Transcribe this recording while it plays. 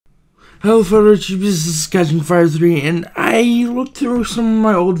Hello fellow YouTubers, this is Catching Fire 3, and I looked through some of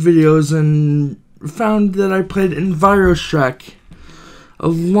my old videos and found that I played Enviro-Shrek a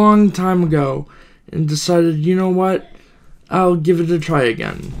long time ago, and decided, you know what, I'll give it a try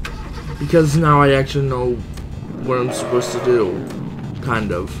again, because now I actually know what I'm supposed to do,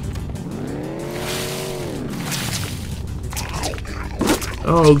 kind of.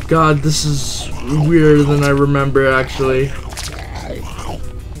 Oh god, this is weirder than I remember, actually.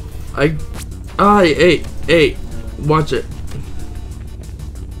 Hey, watch it.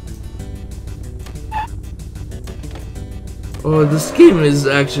 Oh, this game is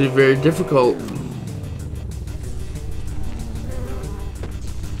actually very difficult.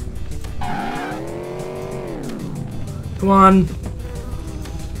 Come on.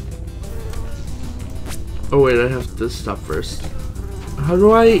 Oh wait, I have to stop first. How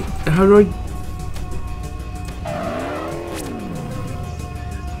do I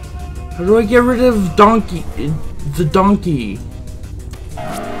get rid of the donkey?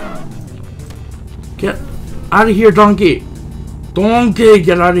 Get out of here, donkey! Donkey,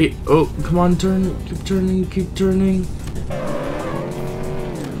 get out of here! Oh, come on, keep turning.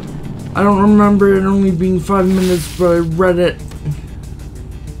 I don't remember it only being 5 minutes, but I read it.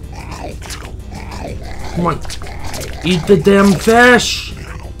 Come on, eat the damn fish!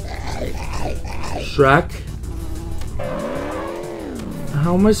 Shrek?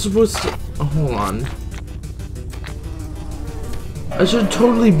 How am I supposed to... Oh, hold on. I should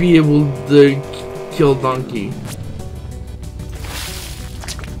totally be able to kill donkey.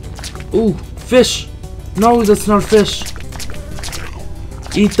 Ooh, fish! No, that's not fish.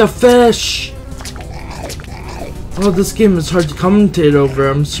 Eat the fish! Oh, this game is hard to commentate over.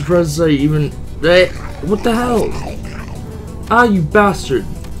 I'm surprised I even... What the hell? Ah, you bastard.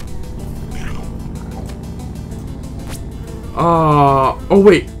 Oh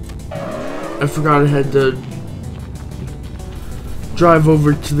wait, I forgot I had to drive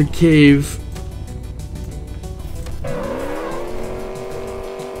over to the cave.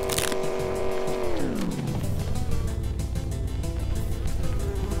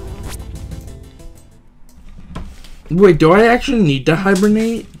 Wait, do I actually need to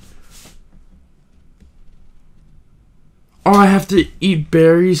hibernate? Oh, I have to eat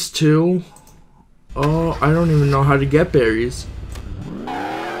berries too? Oh, I don't even know how to get berries.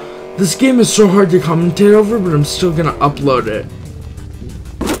 This game is so hard to commentate over, but I'm still gonna upload it.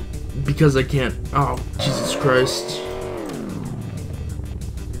 Because I can't. Oh, Jesus Christ.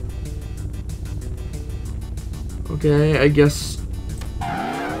 Okay, I guess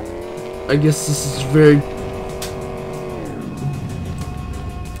this is very...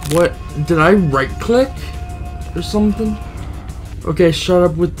 What? Did I right click? Or something? Okay, shut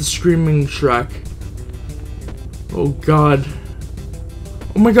up with the screaming Shrek. Oh god.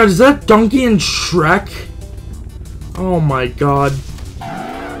 Oh my god, is that Donkey and Shrek? Oh my god.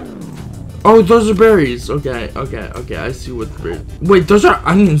 Oh, those are berries. Okay, I see what the berries. Wait, those are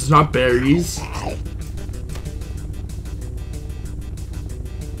onions, not berries.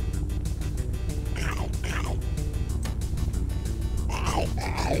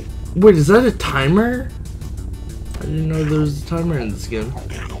 Wait, is that a timer? I didn't know there was a timer in this game.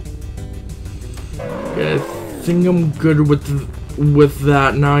 Okay, I think I'm good with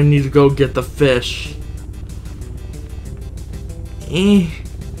that. Now I need to go get the fish.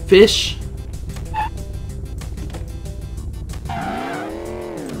 Fish?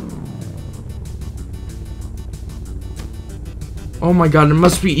 Oh my god, it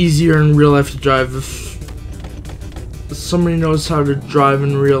must be easier in real life to drive. If somebody knows how to drive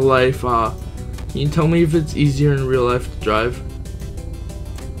in real life, can you tell me if it's easier in real life to drive?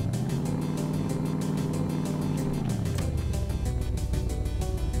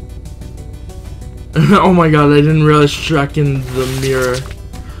 Oh my god, I didn't realize Shrek in the mirror.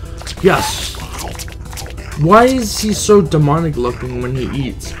 Yes! Why is he so demonic looking when he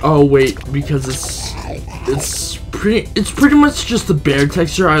eats? Oh wait, because it's pretty much just the bear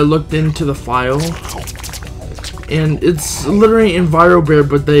texture. I looked into the file. And it's literally Enviro-Bear,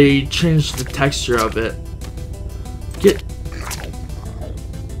 but they changed the texture of it.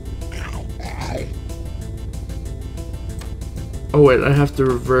 Oh wait, I have to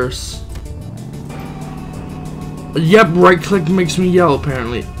reverse. Yep, right click makes me yell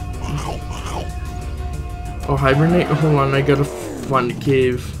apparently. Oh, hibernate? Hold on, I gotta find a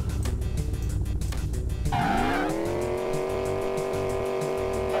cave.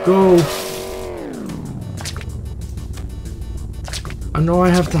 Go. I know I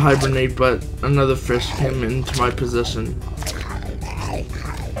have to hibernate, but another fish came into my position.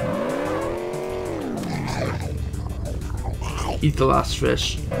 Eat the last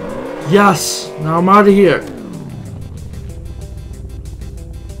fish. Yes! Now I'm out of here.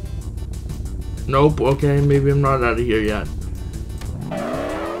 Nope, okay, maybe I'm not out of here yet.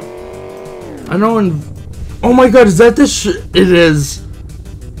 I know oh my god, is that this it is.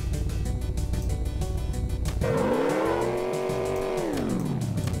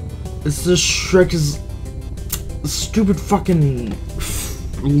 It's this Shrek is stupid fucking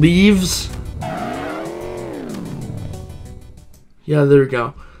leaves. Yeah, there we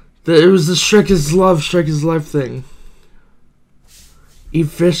go. It was the Shrek is life thing. Eat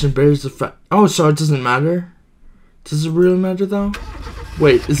fish and bears the fat. Oh, so it doesn't matter? Does it really matter though?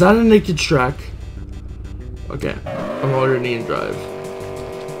 Wait, is that a naked Shrek? Okay, I'm already in drive.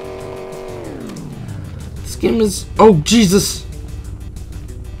 This game is... Oh, Jesus!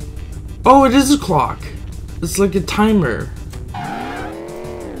 Oh, it is a clock. It's like a timer.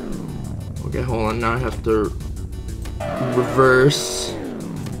 Okay, hold on. Now I have to reverse.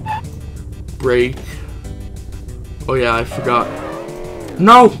 Brake. Oh yeah, I forgot.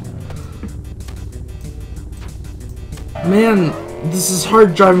 No! Man, this is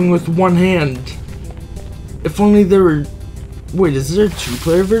hard driving with one hand. If only there were... Wait, is there a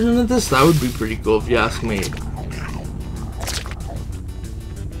two-player version of this? That would be pretty cool if you ask me.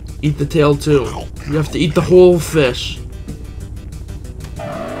 Eat the tail too. You have to eat the whole fish.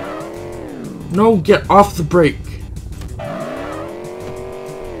 No, get off the brake.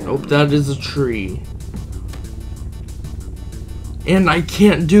 Nope, that is a tree. And I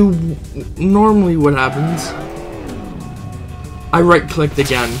can't do normally what happens. I right-clicked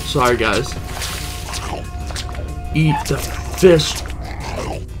again. Sorry, guys. Eat the fish.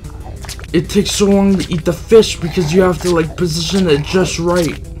 It takes so long to eat the fish because you have to like position it just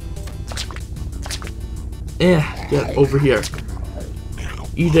right. Get over here.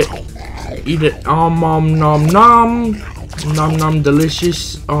 Eat it. Eat it. Nom nom nom. Nom nom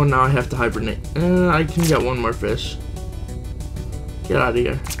delicious. Oh, now I have to hibernate. I can get one more fish. Get out of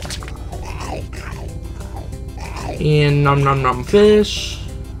here. And nom nom nom fish.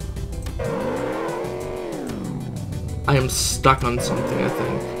 I am stuck on something, I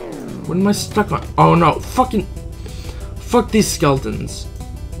think. What am I stuck on? Oh no, fucking... Fuck these skeletons.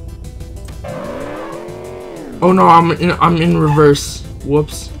 Oh no, I'm in reverse.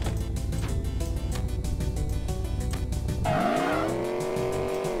 Whoops.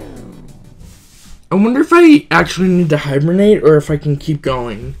 I wonder if I actually need to hibernate or if I can keep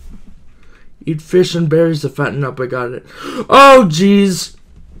going. Eat fish and berries to fatten up. I got it. Oh jeez.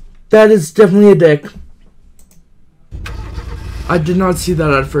 That is definitely a dick. I did not see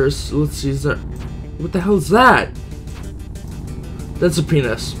that at first. Let's see, is that... What the hell is that? That's a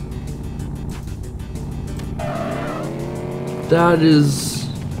penis. That is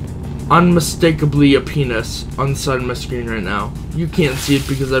unmistakably a penis on the side of my screen right now. You can't see it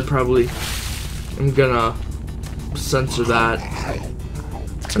because I probably am gonna censor that.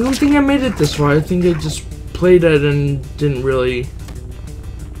 I don't think I made it this far. I think I just played it and didn't really...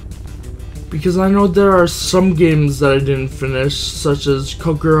 Because I know there are some games that I didn't finish, such as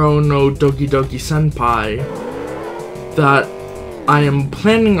Kokoro no Doki Doki Senpai, that I am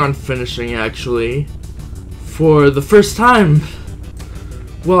planning on finishing, actually, for the first time.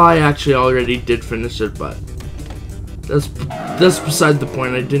 Well, I actually already did finish it, but that's beside the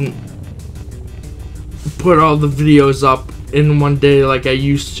point. I didn't put all the videos up in one day like I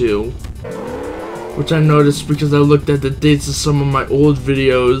used to, which I noticed because I looked at the dates of some of my old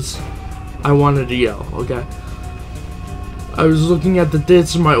videos. I wanted to yell, okay? I was looking at the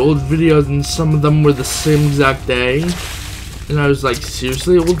dates of my old videos and some of them were the same exact day. And I was like,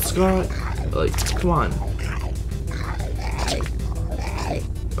 seriously, old Scott? Like, come on.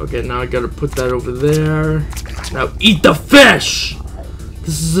 Okay, now I gotta put that over there. Now eat the fish!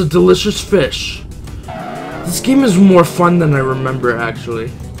 This is a delicious fish. This game is more fun than I remember,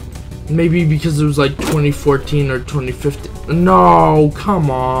 actually. Maybe because it was like 2014 or 2015. No, come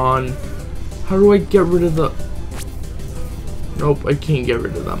on. How do I get rid of the... Nope, I can't get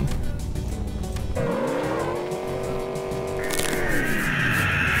rid of them.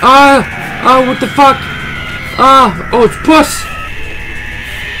 What the fuck? Oh, it's puss!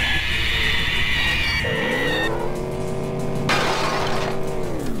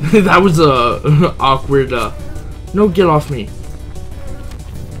 That was a awkward, No, get off me.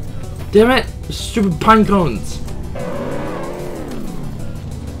 Damn it! Stupid pine cones.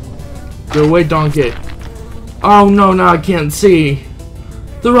 Get away, donkey. Oh no, now I can't see.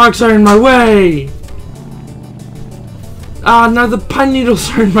 The rocks are in my way. Now the pine needles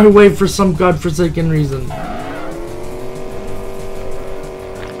are in my way for some godforsaken reason.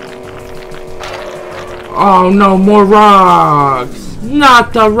 Oh no, more rocks.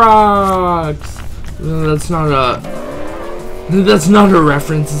 Not the rocks! That's not a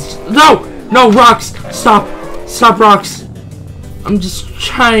reference. No! No, rocks! Stop! Stop, rocks! I'm just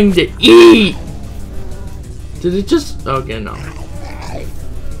trying to eat! Did it just... Okay, no.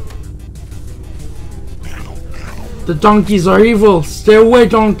 The donkeys are evil! Stay away,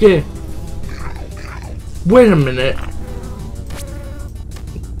 donkey! Wait a minute.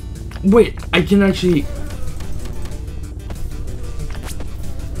 Wait, I can actually...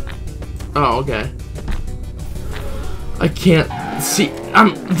 Oh, okay. I can't see.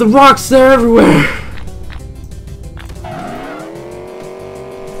 The rocks, they're everywhere!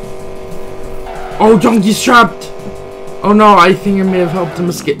 Oh, donkey's trapped! Oh no, I think I may have helped him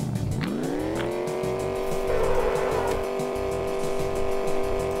escape.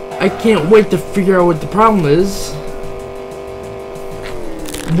 I can't wait to figure out what the problem is.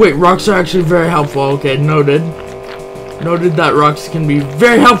 Wait, rocks are actually very helpful. Okay, noted. Noted that rocks can be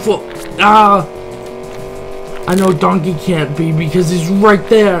very helpful. Ah! I know donkey can't be because he's right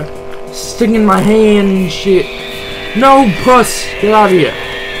there. Sticking my hand and shit. No, puss! Get out of here.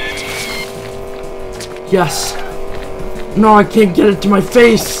 Yes. No, I can't get it to my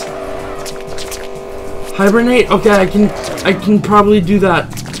face. Hibernate? Okay, I can probably do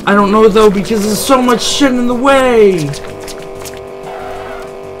that. I don't know though because there's so much shit in the way.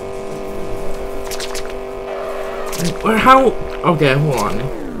 How? Okay, hold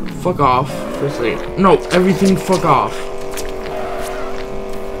on. Fuck off. Firstly, no, everything fuck off.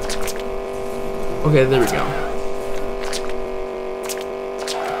 Okay, there we go.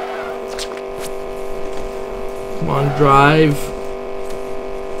 Come on, drive.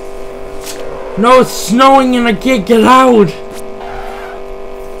 No, it's snowing and I can't get out.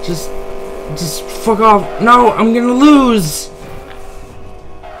 Just fuck off. No, I'm gonna lose.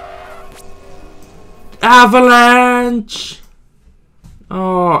 Avalanche.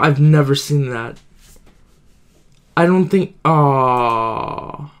 Oh, I've never seen that. I don't think.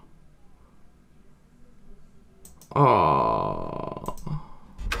 Oh. Oh.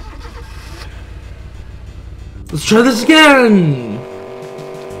 Let's try this again.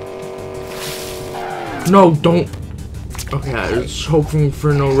 No, don't. Okay, I was hoping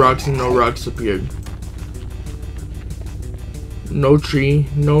for no rocks and no rocks appeared. No tree.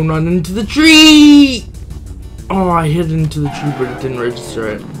 No, not into the tree! Oh, I hit into the tree, but it didn't register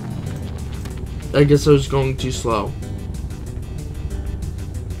it. I guess I was going too slow.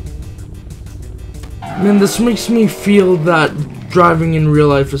 Man, this makes me feel that driving in real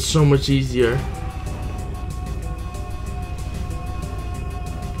life is so much easier.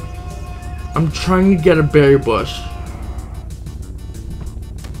 I'm trying to get a berry bush.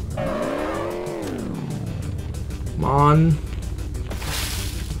 Come on.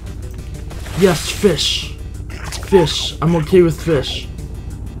 Yes, fish. Fish. I'm okay with fish.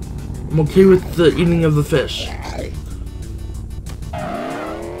 I'm okay with the eating of the fish.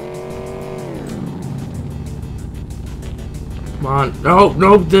 Come on. No,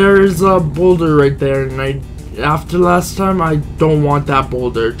 no, there's a boulder right there, and after last time, I don't want that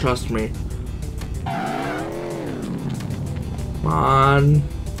boulder, trust me. Come on.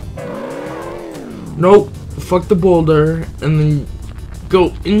 Nope. Fuck the boulder, and then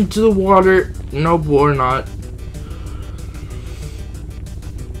go into the water. Nope, or not.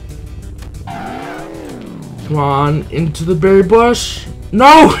 Come on, into the berry bush.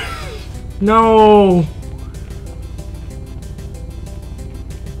 No! No!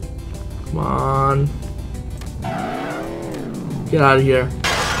 Come on. Get out of here.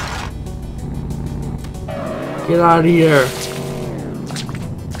 Get out of here.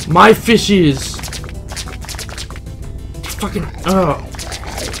 My fishies. Fucking,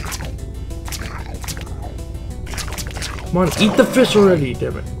 Come on, eat the fish already,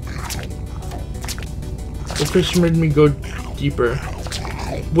 damn it. The fish made me go deeper.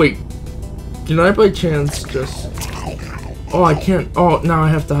 Wait, can I by chance just... Oh, I can't. Oh, now I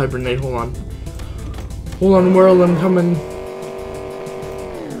have to hibernate. Hold on. Hold on, world, I'm coming.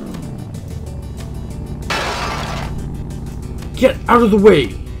 Get out of the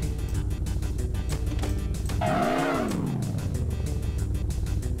way.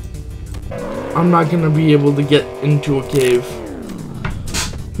 I'm not gonna be able to get into a cave.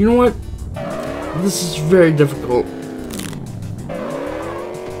 You know what? This is very difficult.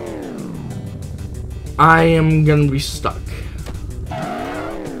 I am gonna be stuck.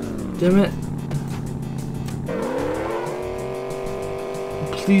 Damn it.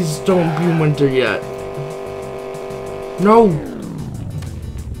 Please don't be winter yet. No!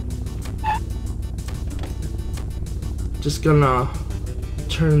 Just gonna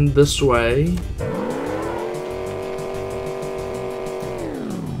turn this way.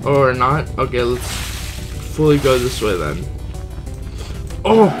 Or not? Okay, let's fully go this way then.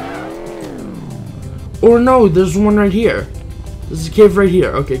 Oh! Or no, there's one right here. There's a cave right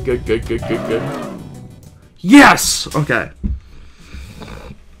here. Okay, good. Yes! Okay.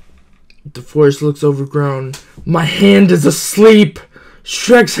 The forest looks overgrown. My hand is asleep.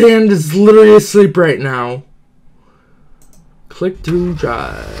 Shrek's hand is literally asleep right now. Click to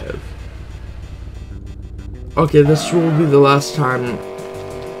drive. Okay, this will be the last time.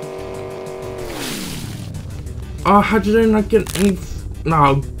 Oh, how did I not get any?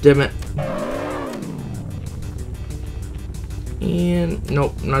 No, damn it. And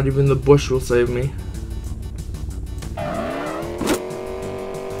nope, not even the bush will save me.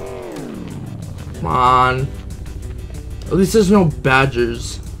 Come on. At least there's no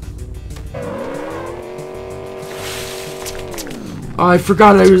badgers. Oh, I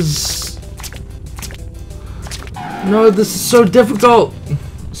forgot I was... No, this is so difficult.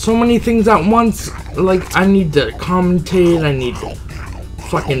 So many things at once. Like, I need to commentate. I need to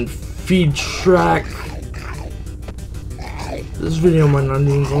fucking feed Shrek. This video might not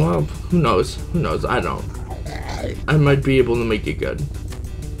even go up. Who knows? Who knows? I don't. I might be able to make it good.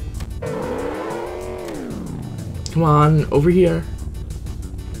 Come on, over here.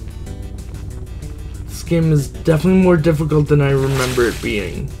 This game is definitely more difficult than I remember it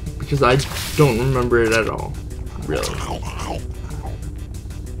being. Because I don't remember it at all. Really.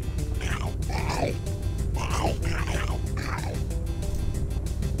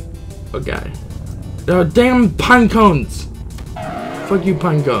 Okay. Damn pine cones! Fuck you,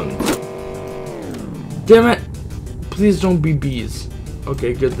 pine cones. Damn it! Please don't be bees.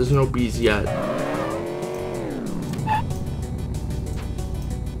 Okay, good. There's no bees yet.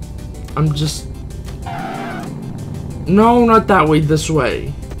 I'm just... No, not that way. This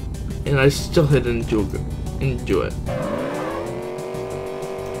way. And I still hit into it.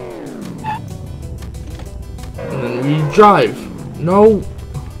 And then we drive. No.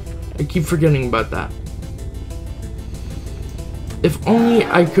 I keep forgetting about that. If only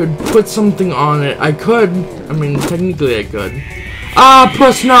I could put something on it. I could. I mean, technically I could. Ah,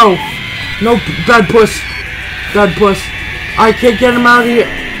 puss, no! No, bad puss. Bad puss. I can't get him out of here.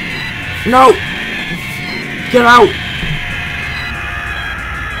 No! Get out!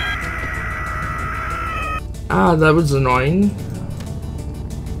 Ah, that was annoying.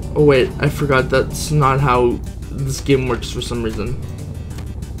 Oh wait, I forgot that's not how this game works for some reason.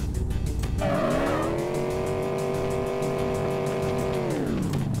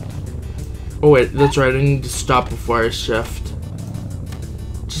 Oh wait, that's right, I need to stop before I shift.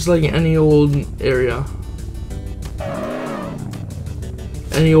 Just like any old area.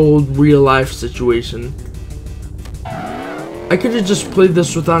 Any old real life situation. I could have just played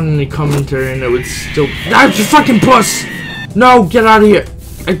this without any commentary and it would still... That's your fucking puss! No, get out of here!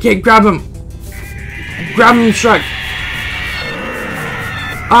 I can't grab him! Grab him, Shrek!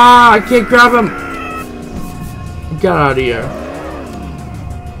 Ah, I can't grab him! Get out of here.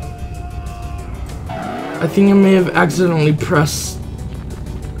 I think I may have accidentally pressed...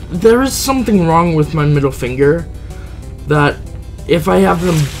 There is something wrong with my middle finger. That if I have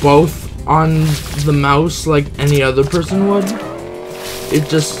them both on the mouse like any other person would, it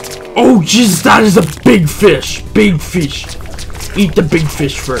just... Oh, jeez, that is a big fish. Big fish. Eat the big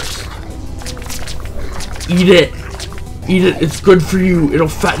fish first. Eat it. Eat it. It's good for you. It'll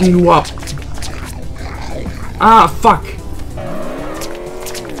fatten you up. Ah, fuck.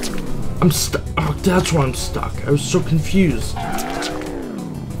 I'm stuck. Oh, that's why I'm stuck. I was so confused.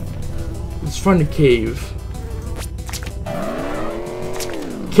 Let's find a cave.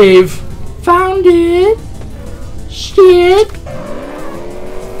 Cave. Found it. Shit.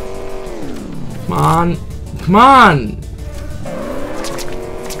 Come on. Come on.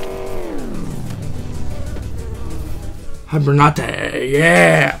 Hibernate.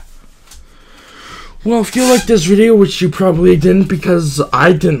 Yeah. Well, if you liked this video, which you probably didn't because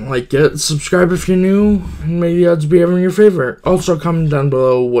I didn't like it, subscribe if you're new, and may the odds be ever in your favor. Also, comment down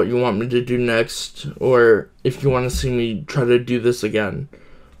below what you want me to do next, or if you want to see me try to do this again.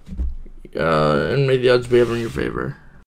 And may the odds be ever in your favor.